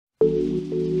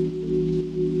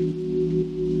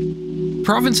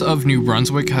Province of New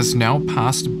Brunswick has now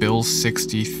passed Bill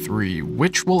 63,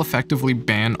 which will effectively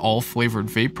ban all flavored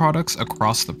vape products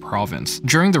across the province.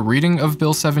 During the reading of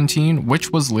Bill 17, which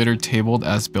was later tabled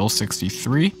as Bill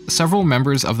 63, several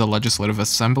members of the Legislative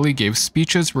Assembly gave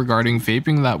speeches regarding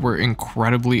vaping that were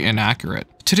incredibly inaccurate.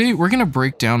 Today, we're going to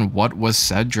break down what was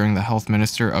said during the Health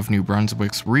Minister of New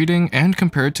Brunswick's reading and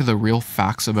compare it to the real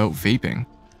facts about vaping.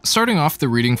 Starting off the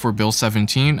reading for Bill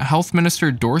 17, Health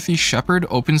Minister Dorothy Shepherd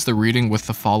opens the reading with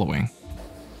the following.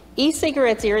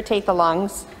 E-cigarettes irritate the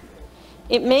lungs.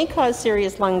 It may cause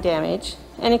serious lung damage,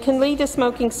 and it can lead to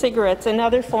smoking cigarettes and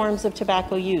other forms of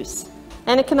tobacco use.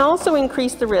 And it can also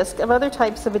increase the risk of other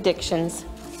types of addictions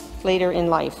later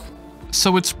in life.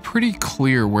 So it's pretty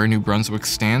clear where New Brunswick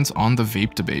stands on the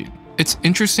vape debate. It's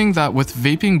interesting that with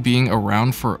vaping being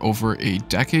around for over a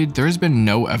decade, there has been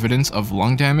no evidence of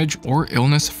lung damage or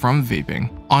illness from vaping.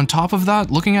 On top of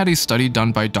that, looking at a study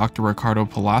done by Dr. Ricardo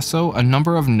Palazzo, a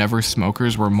number of never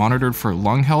smokers were monitored for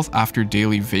lung health after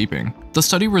daily vaping. The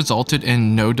study resulted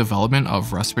in no development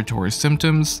of respiratory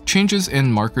symptoms, changes in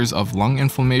markers of lung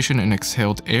inflammation in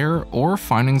exhaled air, or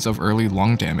findings of early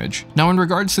lung damage. Now, in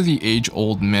regards to the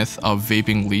age-old myth of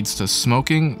vaping leads to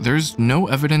smoking, there's no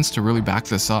evidence to really back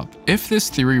this up. If this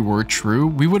theory were true,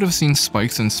 we would have seen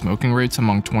spikes in smoking rates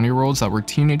among 20-year-olds that were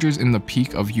teenagers in the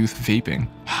peak of youth vaping.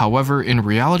 However, in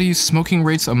reality, smoking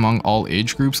rates among all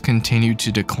age groups continue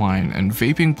to decline, and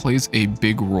vaping plays a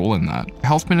big role in that.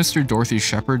 Health Minister Dorothy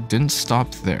Shepherd didn't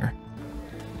stop there.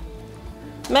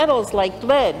 Metals like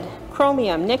lead,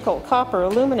 chromium, nickel, copper,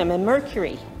 aluminum, and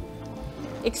mercury.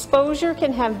 Exposure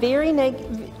can have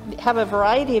a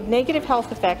variety of negative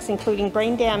health effects, including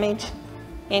brain damage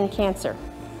and cancer.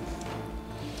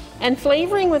 And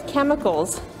flavoring with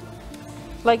chemicals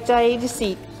like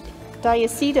diacetyl,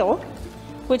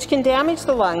 which can damage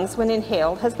the lungs when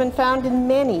inhaled, has been found in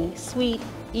many sweet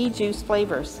e-juice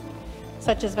flavors,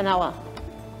 such as vanilla.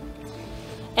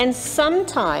 And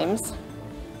sometimes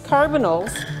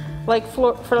carbonyls like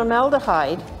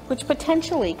formaldehyde, which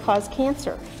potentially cause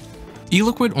cancer.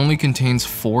 E-liquid only contains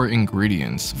 4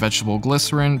 ingredients: vegetable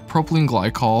glycerin, propylene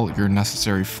glycol, your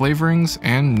necessary flavorings,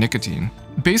 and nicotine.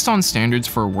 Based on standards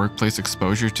for workplace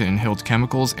exposure to inhaled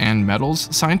chemicals and metals,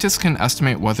 scientists can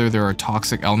estimate whether there are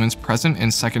toxic elements present in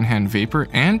secondhand vapor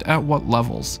and at what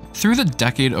levels. Through the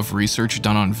decade of research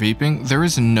done on vaping, there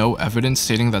is no evidence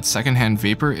stating that secondhand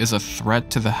vapor is a threat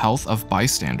to the health of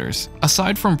bystanders.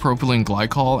 Aside from propylene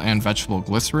glycol and vegetable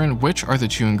glycerin, which are the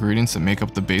 2 ingredients that make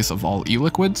up the base of all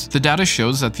e-liquids, the data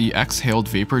shows that the exhaled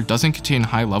vapor doesn't contain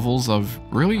high levels of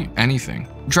really anything.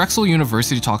 Drexel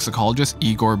University toxicologist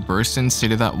Igor Burstin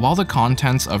stated that while the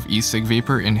contents of e-cig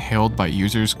vapor inhaled by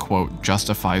users, quote,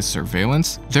 justifies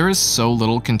surveillance, there is so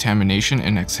little contamination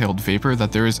in exhaled vapor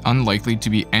that there is unlikely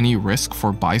to be any risk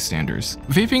for bystanders.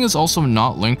 Vaping is also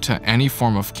not linked to any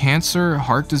form of cancer,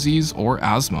 heart disease, or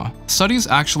asthma. Studies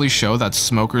actually show that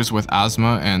smokers with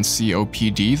asthma and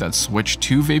COPD that switch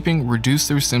to vaping reduce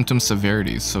their symptom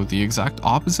severities, so the exact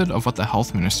opposite of what the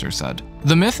health minister said.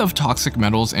 The myth of toxic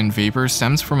metals in vapor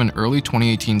stems from an early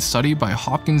 2018 study by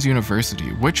Hopkins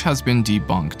University, which has been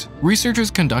debunked.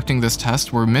 Researchers conducting this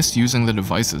test were misusing the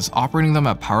devices, operating them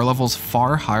at power levels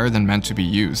far higher than meant to be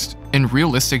used. In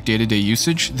realistic day-to-day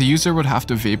usage, the user would have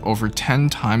to vape over 10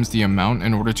 times the amount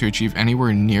in order to achieve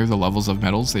anywhere near the levels of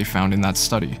metals they found in that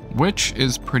study, which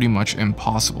is pretty much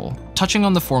impossible. Touching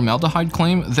on the formaldehyde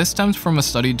claim, this stems from a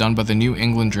study done by the New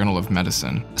England Journal of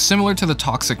Medicine. Similar to the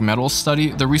toxic metals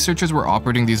study, the researchers were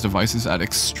operating these devices at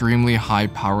extremely high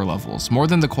power levels, more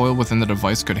than the coil within the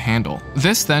device could handle.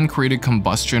 This then created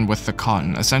combustion with the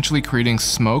cotton, essentially creating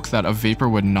smoke that a vapor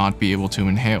would not be able to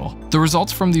inhale. The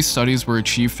results from these studies were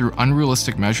achieved through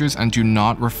unrealistic measures and do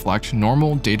not reflect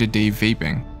normal day-to-day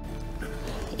vaping.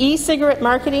 E-cigarette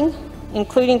marketing,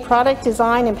 including product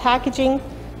design and packaging,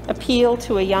 appeal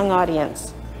to a young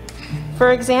audience.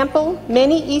 For example,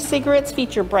 many e-cigarettes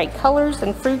feature bright colors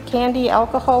and fruit, candy,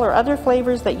 alcohol, or other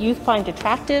flavors that youth find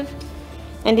attractive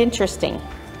and interesting.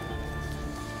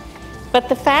 But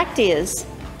the fact is,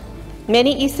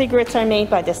 many e-cigarettes are made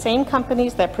by the same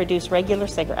companies that produce regular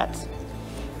cigarettes.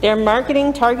 Their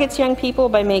marketing targets young people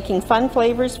by making fun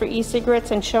flavors for e-cigarettes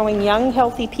and showing young,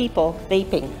 healthy people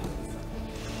vaping.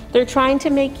 They're trying to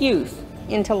make youth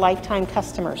into lifetime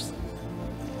customers.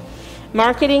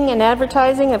 Marketing and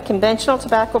advertising of conventional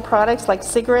tobacco products like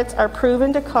cigarettes are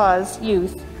proven to cause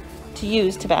youth to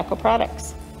use tobacco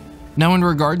products. Now, in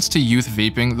regards to youth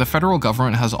vaping, the federal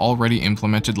government has already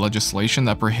implemented legislation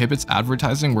that prohibits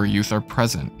advertising where youth are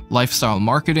present. Lifestyle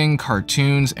marketing,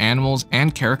 cartoons, animals,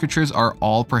 and caricatures are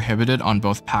all prohibited on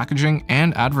both packaging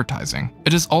and advertising.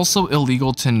 It is also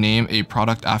illegal to name a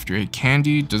product after a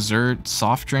candy, dessert,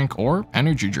 soft drink, or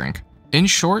energy drink. In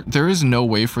short, there is no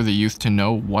way for the youth to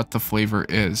know what the flavor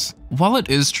is. While it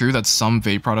is true that some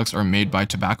vape products are made by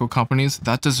tobacco companies,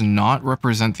 that does not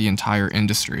represent the entire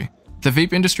industry. The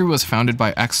vape industry was founded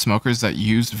by ex-smokers that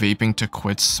used vaping to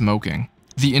quit smoking.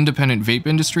 The independent vape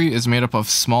industry is made up of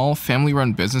small,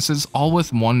 family-run businesses, all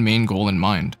with one main goal in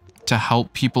mind: to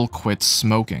help people quit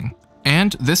smoking.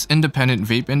 And this independent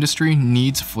vape industry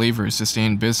needs flavors to stay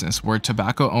in business, where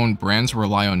tobacco-owned brands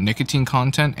rely on nicotine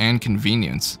content and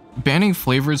convenience. Banning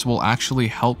flavors will actually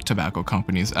help tobacco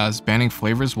companies, as banning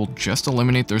flavors will just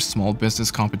eliminate their small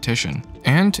business competition.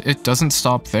 And it doesn't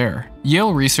stop there.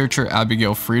 Yale researcher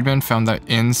Abigail Friedman found that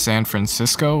in San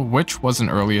Francisco, which was an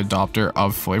early adopter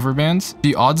of flavor bans,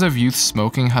 the odds of youth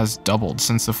smoking has doubled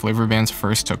since the flavor bans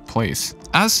first took place.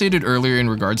 As stated earlier in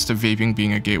regards to vaping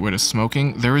being a gateway to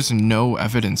smoking, there is no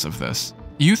evidence of this.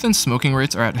 Youth and smoking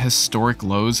rates are at historic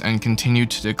lows and continue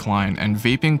to decline, and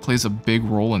vaping plays a big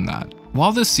role in that.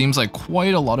 While this seems like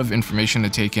quite a lot of information to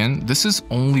take in, this is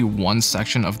only one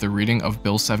section of the reading of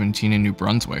Bill 17 in New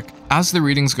Brunswick. As the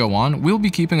readings go on, we'll be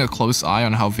keeping a close eye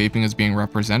on how vaping is being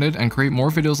represented and create more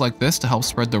videos like this to help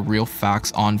spread the real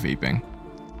facts on vaping.